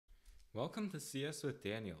Welcome to CS with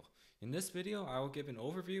Daniel. In this video, I will give an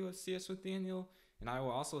overview of CS with Daniel, and I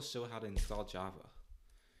will also show how to install Java.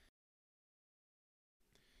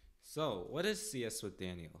 So, what is CS with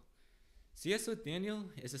Daniel? CS with Daniel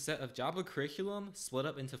is a set of Java curriculum split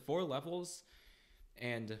up into 4 levels,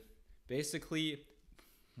 and basically,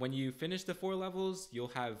 when you finish the 4 levels, you'll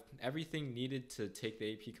have everything needed to take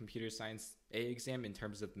the AP Computer Science A exam in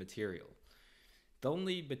terms of material. The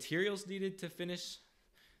only materials needed to finish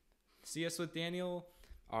CS with Daniel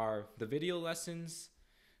are the video lessons,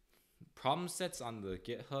 problem sets on the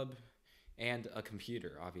GitHub, and a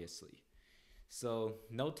computer, obviously. So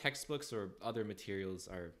no textbooks or other materials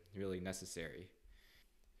are really necessary.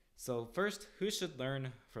 So first, who should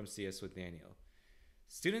learn from CS with Daniel?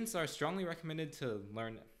 Students are strongly recommended to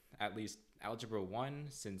learn at least Algebra 1,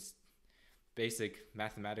 since basic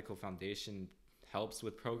mathematical foundation helps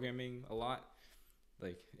with programming a lot.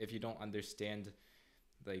 Like, if you don't understand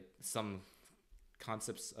some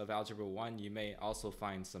concepts of Algebra 1, you may also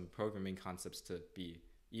find some programming concepts to be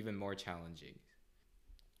even more challenging.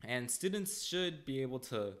 And students should be able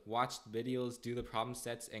to watch videos, do the problem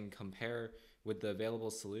sets, and compare with the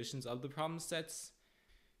available solutions of the problem sets.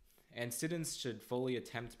 And students should fully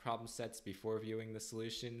attempt problem sets before viewing the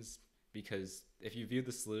solutions, because if you view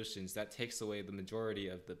the solutions, that takes away the majority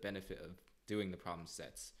of the benefit of doing the problem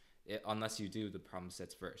sets, unless you do the problem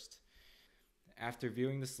sets first. After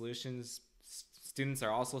viewing the solutions, students are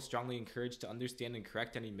also strongly encouraged to understand and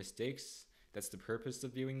correct any mistakes. That's the purpose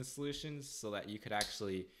of viewing the solutions, so that you could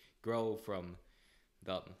actually grow from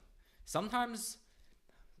them. Sometimes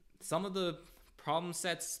some of the problem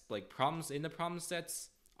sets, like problems in the problem sets,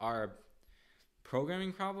 are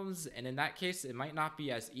programming problems, and in that case, it might not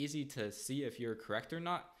be as easy to see if you're correct or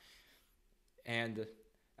not. And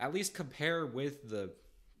at least compare with the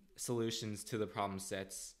solutions to the problem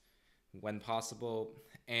sets when possible,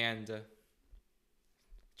 and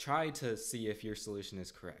try to see if your solution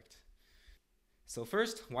is correct. So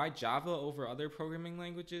first, why Java over other programming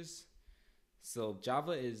languages? So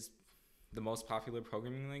Java is the most popular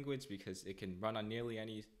programming language because it can run on nearly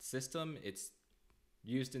any system. It's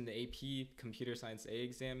used in the AP Computer Science A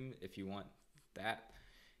exam if you want that,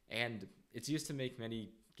 and it's used to make many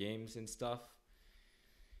games and stuff.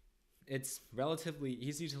 It's relatively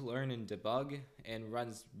easy to learn and debug, and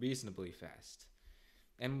runs reasonably fast.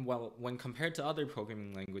 And when compared to other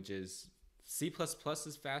programming languages, C++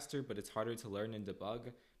 is faster, but it's harder to learn and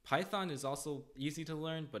debug. Python is also easy to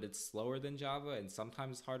learn, but it's slower than Java and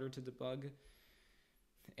sometimes harder to debug.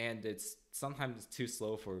 And it's sometimes too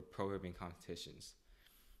slow for programming competitions.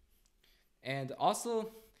 And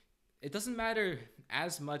also, it doesn't matter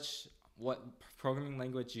as much what programming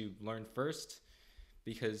language you learn first,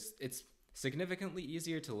 because it's significantly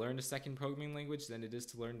easier to learn a second programming language than it is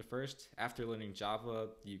to learn the first. After learning Java,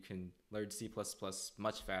 you can learn C++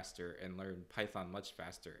 much faster and learn Python much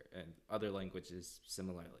faster, and other languages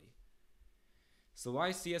similarly. So why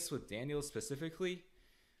CS with Daniel specifically?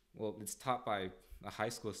 Well, it's taught by a high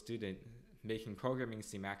school student, making programming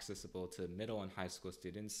seem accessible to middle and high school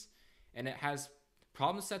students. And it has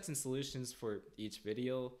problem sets and solutions for each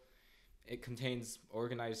video. It contains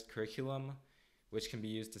organized curriculum, which can be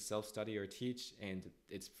used to self-study or teach, and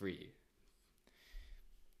it's free.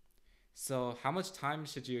 So how much time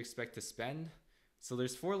should you expect to spend? So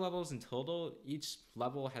there's 4 levels in total. Each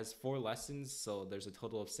level has 4 lessons, so there's a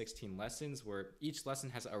total of 16 lessons, where each lesson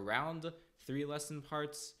has around 3 lesson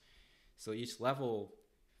parts. So each level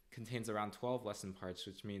contains around 12 lesson parts,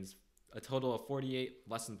 which means a total of 48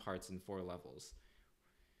 lesson parts in 4 levels.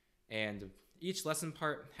 And each lesson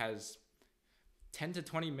part has 10 to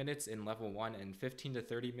 20 minutes in level 1 and 15 to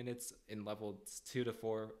 30 minutes in levels 2 to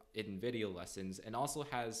 4 in video lessons, and also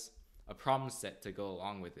has a problem set to go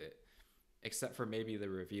along with it, except for maybe the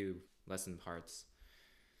review lesson parts.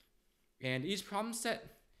 And each problem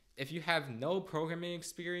set, if you have no programming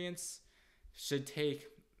experience, should take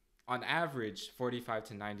on average 45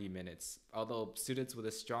 to 90 minutes, although students with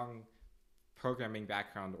a strong programming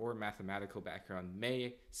background or mathematical background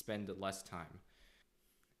may spend less time.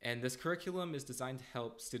 And this curriculum is designed to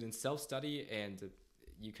help students self-study, and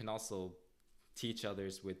you can also teach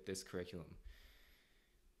others with this curriculum.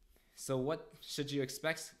 So what should you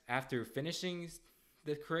expect after finishing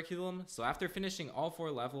the curriculum? So after finishing all 4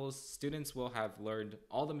 levels, students will have learned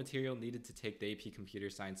all the material needed to take the AP Computer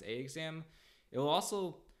Science A exam. It will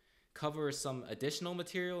also cover some additional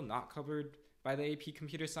material not covered by the AP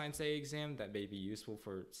Computer Science A exam that may be useful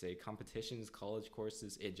for, say, competitions, college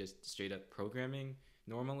courses, and just straight up programming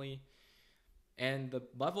normally. And the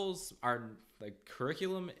levels are, like,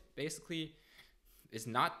 curriculum basically is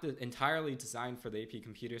not entirely designed for the AP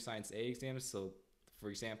Computer Science A exam, so For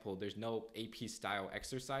example, there's no AP style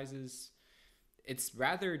exercises. It's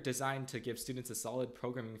rather designed to give students a solid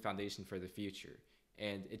programming foundation for the future.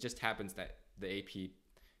 And it just happens that the AP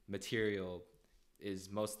material is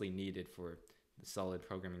mostly needed for the solid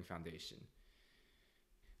programming foundation.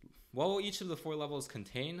 What will each of the 4 levels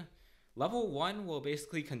contain? Level 1 will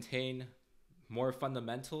basically contain more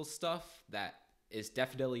fundamental stuff that is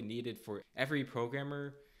definitely needed for every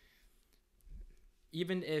programmer.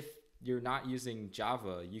 Even if you're not using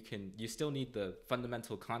Java, you still need the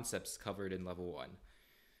fundamental concepts covered in level 1.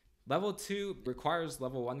 Level 2 requires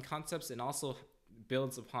level 1 concepts and also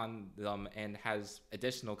builds upon them and has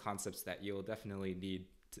additional concepts that you'll definitely need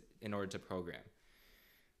in order to program.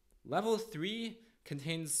 Level 3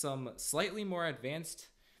 contains some slightly more advanced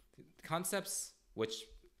concepts, which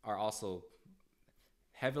are also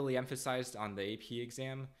heavily emphasized on the AP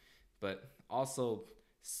exam, but also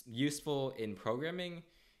useful in programming.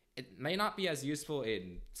 It may not be as useful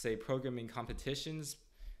in, say, programming competitions,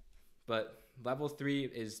 but level 3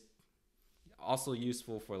 is also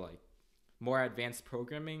useful for like more advanced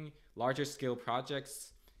programming, larger scale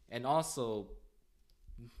projects, and also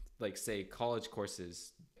like, say, college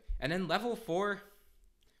courses. And then level 4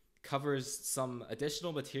 covers some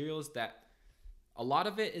additional materials that a lot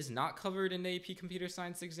of it is not covered in the AP computer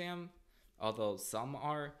science exam, although some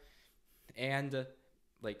are. And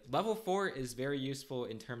like level 4 is very useful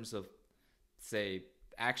in terms of, say,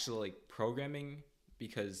 actual like programming,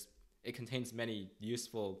 because it contains many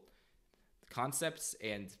useful concepts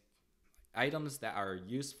and items that are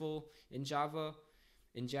useful in Java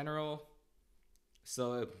in general.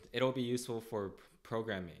 So it'll be useful for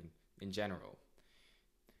programming in general.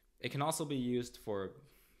 It can also be used for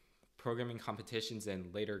programming competitions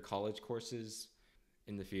and later college courses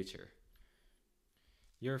in the future.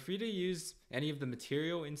 You're free to use any of the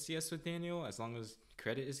material in CS with Daniel as long as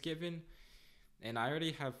credit is given. And I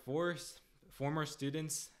already have 4 former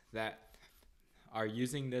students that are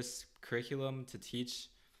using this curriculum to teach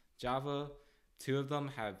Java. 2 of them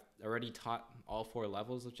have already taught all 4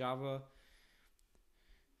 levels of Java.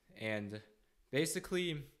 And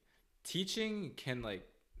basically, teaching can like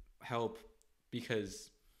help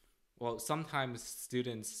because, well, sometimes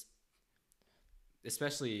students,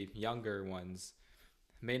 especially younger ones,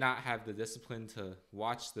 may not have the discipline to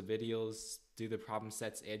watch the videos, do the problem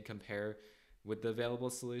sets, and compare with the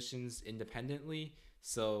available solutions independently.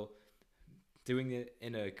 So doing it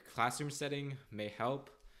in a classroom setting may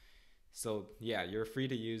help. So yeah, you're free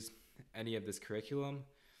to use any of this curriculum.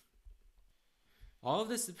 All of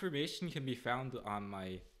this information can be found on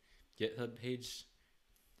my GitHub page,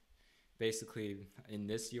 basically in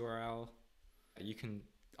this URL. You can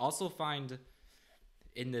also find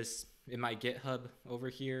in my GitHub over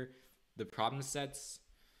here the problem sets,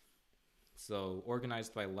 so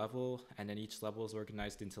organized by level, and then each level is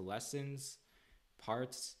organized into lessons,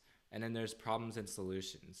 parts, and then there's problems and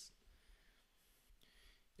solutions.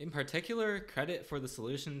 In particular, credit for the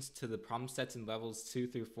solutions to the problem sets in levels 2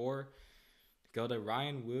 through 4 go to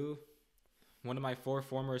Ryan Wu, one of my 4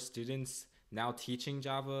 former students now teaching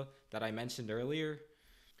Java that I mentioned earlier.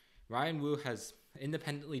 Ryan Wu has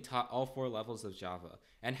independently taught all 4 levels of Java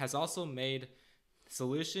and has also made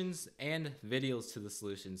solutions and videos to the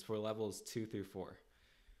solutions for levels 2 through 4.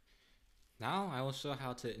 Now I will show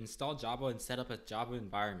how to install Java and set up a Java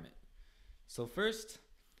environment. So first,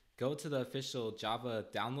 go to the official Java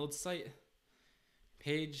download site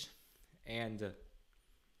page, and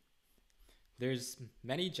there's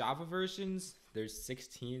many Java versions. There's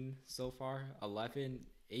 16 so far, 11,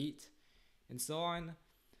 8, and so on.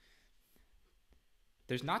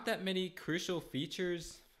 There's not that many crucial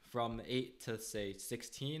features from 8 to, say,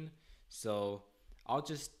 16, so I'll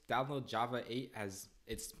just download Java 8 as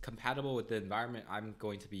it's compatible with the environment I'm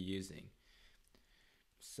going to be using.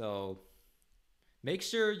 So make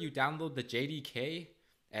sure you download the JDK,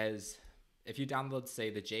 as if you download,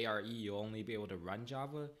 say, the JRE, you'll only be able to run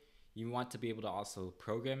Java. You want to be able to also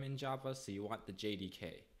program in Java, so you want the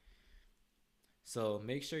JDK. So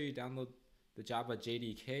make sure you download the Java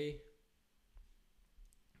JDK.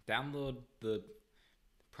 Download the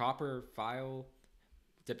proper file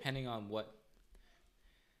depending on what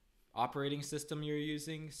operating system you're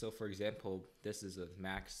using. So for example, this is a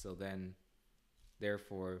Mac, so then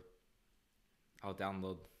therefore I'll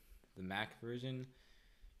download the Mac version.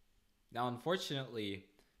 Now unfortunately,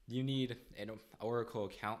 you need an Oracle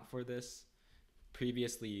account for this.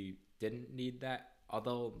 Previously you didn't need that,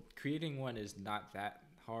 although creating one is not that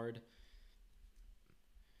hard.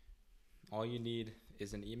 All you need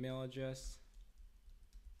is an email address,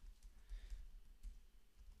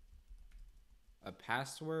 a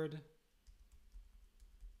password,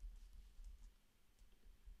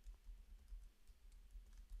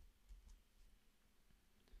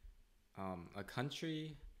 a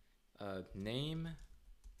country, a name,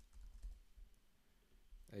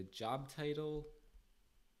 a job title,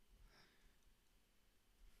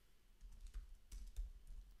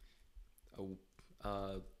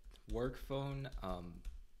 a work phone.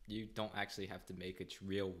 You don't actually have to make a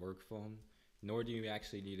real work phone, nor do you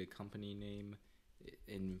actually need a company name.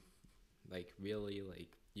 In like really,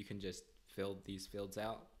 like you can just fill these fields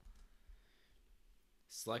out.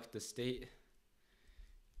 Select the state.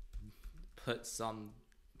 Put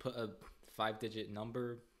a 5-digit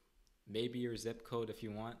number, maybe your zip code if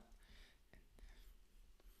you want,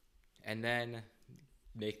 and then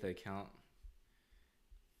make the account.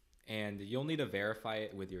 And you'll need to verify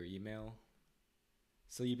it with your email.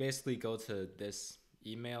 So you basically go to this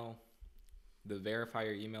email, the verify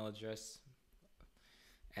your email address,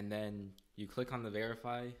 and then you click on the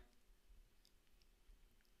verify,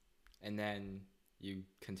 and then you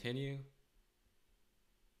continue,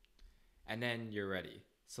 and then you're ready.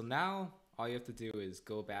 So now all you have to do is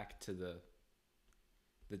go back to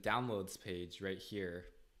the downloads page right here,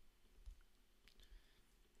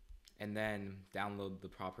 and then download the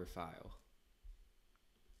proper file.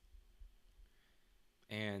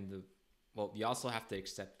 And well, you also have to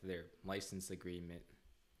accept their license agreement,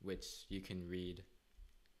 which you can read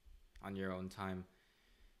on your own time.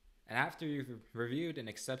 And after you've reviewed and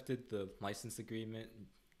accepted the license agreement,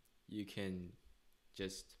 you can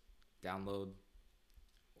just download,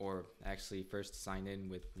 or actually first sign in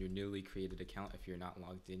with your newly created account if you're not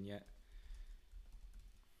logged in yet.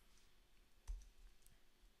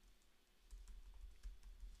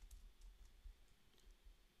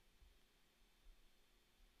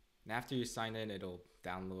 And after you sign in, it'll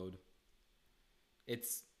download.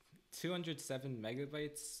 It's 207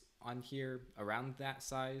 megabytes on here, around that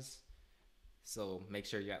size. So make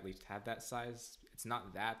sure you at least have that size. It's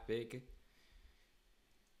not that big.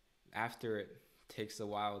 After it takes a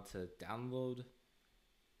while to download,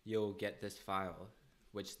 you'll get this file,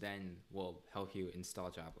 which then will help you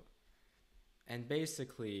install Java. And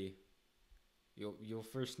basically, you'll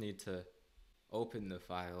first need to open the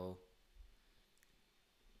file.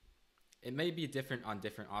 It may be different on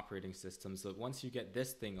different operating systems, but once you get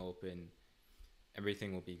this thing open,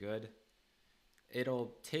 everything will be good.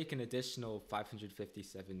 It'll take an additional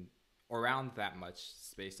 557, around that much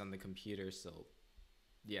space on the computer, so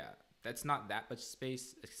yeah, that's not that much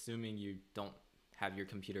space, assuming you don't have your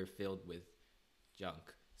computer filled with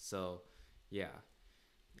junk. So yeah,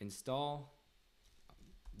 install.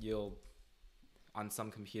 You'll, on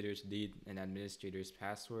some computers, need an administrator's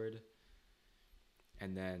password,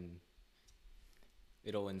 and then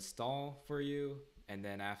it'll install for you, and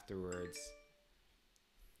then afterwards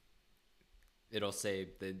it'll say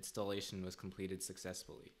the installation was completed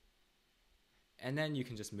successfully. And then you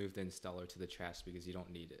can just move the installer to the trash because you don't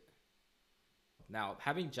need it. Now,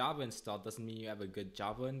 having Java installed doesn't mean you have a good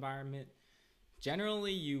Java environment.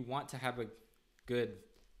 Generally, you want to have a good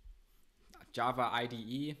Java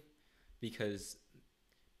IDE, because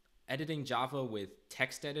editing Java with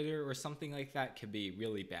text editor or something like that can be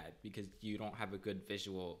really bad because you don't have a good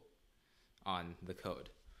visual on the code.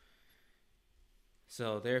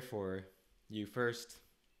 So therefore, you first,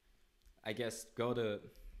 I guess, go to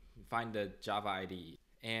find a Java IDE.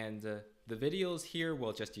 And the videos here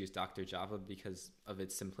will just use Dr. Java because of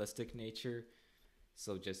its simplistic nature.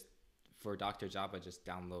 So just for Dr. Java, just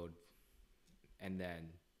download, and then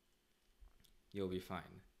you'll be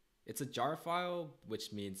fine. It's a jar file,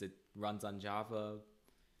 which means it runs on Java.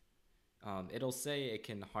 It'll say it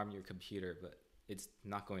can harm your computer, but it's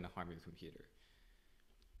not going to harm your computer.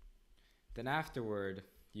 Then afterward,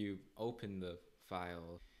 you open the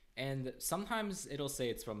file, and sometimes it'll say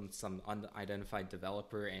it's from some unidentified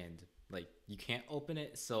developer and like you can't open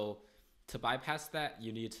it. So to bypass that,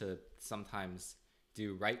 you need to sometimes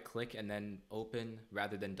do right click and then open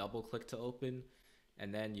rather than double click to open,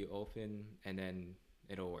 and then you open and then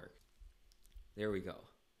it'll work. There we go.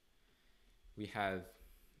 We have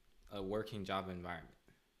a working Java environment.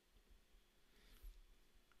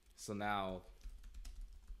 So now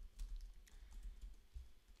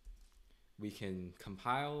we can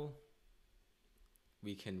compile,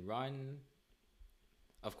 we can run.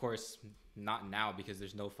 Of course, not now because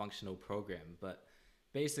there's no functional program, but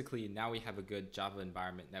basically now we have a good Java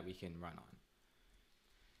environment that we can run on.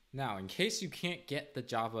 Now, in case you can't get the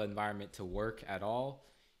Java environment to work at all,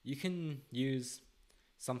 you can use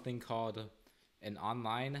something called an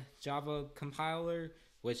online Java compiler,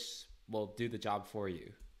 which will do the job for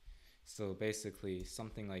you. So basically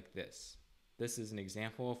something like this. This is an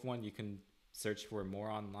example of one. You can search for more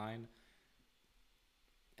online.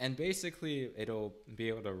 And basically it'll be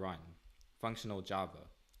able to run functional Java.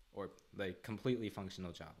 or like completely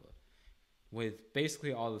functional Java with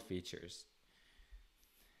basically all the features.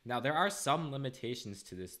 Now, there are some limitations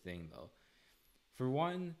to this thing though. For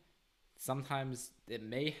one, sometimes it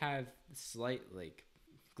may have slight like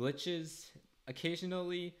glitches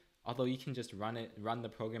occasionally, although you can just run the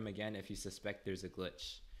program again if you suspect there's a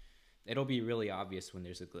glitch. It'll be really obvious when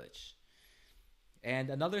there's a glitch. And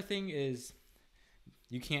another thing is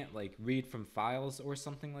you can't like read from files or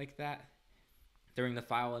something like that. During the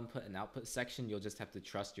file input and output section, you'll just have to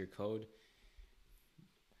trust your code.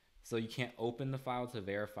 So you can't open the file to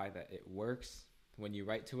verify that it works when you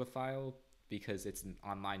write to a file because it's an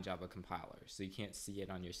online Java compiler, so you can't see it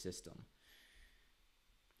on your system.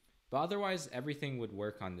 But otherwise, everything would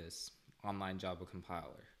work on this online Java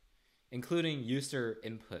compiler, including user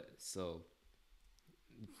input, so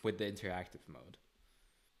with the interactive mode.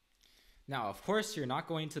 Now, of course, you're not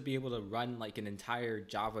going to be able to run like an entire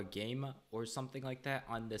Java game or something like that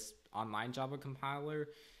on this online Java compiler.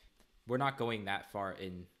 We're not going that far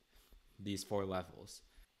in these 4 levels.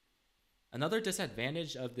 Another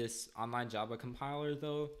disadvantage of this online Java compiler,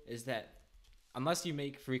 though, is that unless you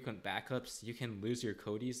make frequent backups, you can lose your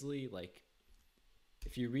code easily. Like,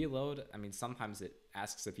 if you reload, I mean, sometimes it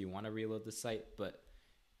asks if you want to reload the site, but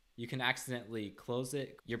you can accidentally close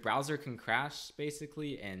it. Your browser can crash,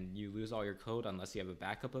 basically, and you lose all your code unless you have a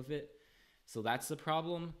backup of it. So that's the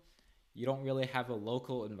problem. You don't really have a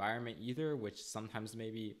local environment either, which sometimes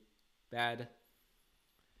may be bad.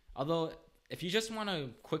 Although, if you just want to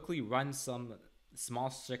quickly run some small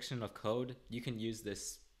section of code, you can use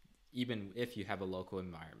this even if you have a local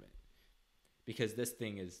environment, because this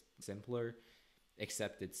thing is simpler,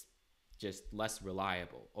 except it's just less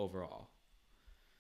reliable overall.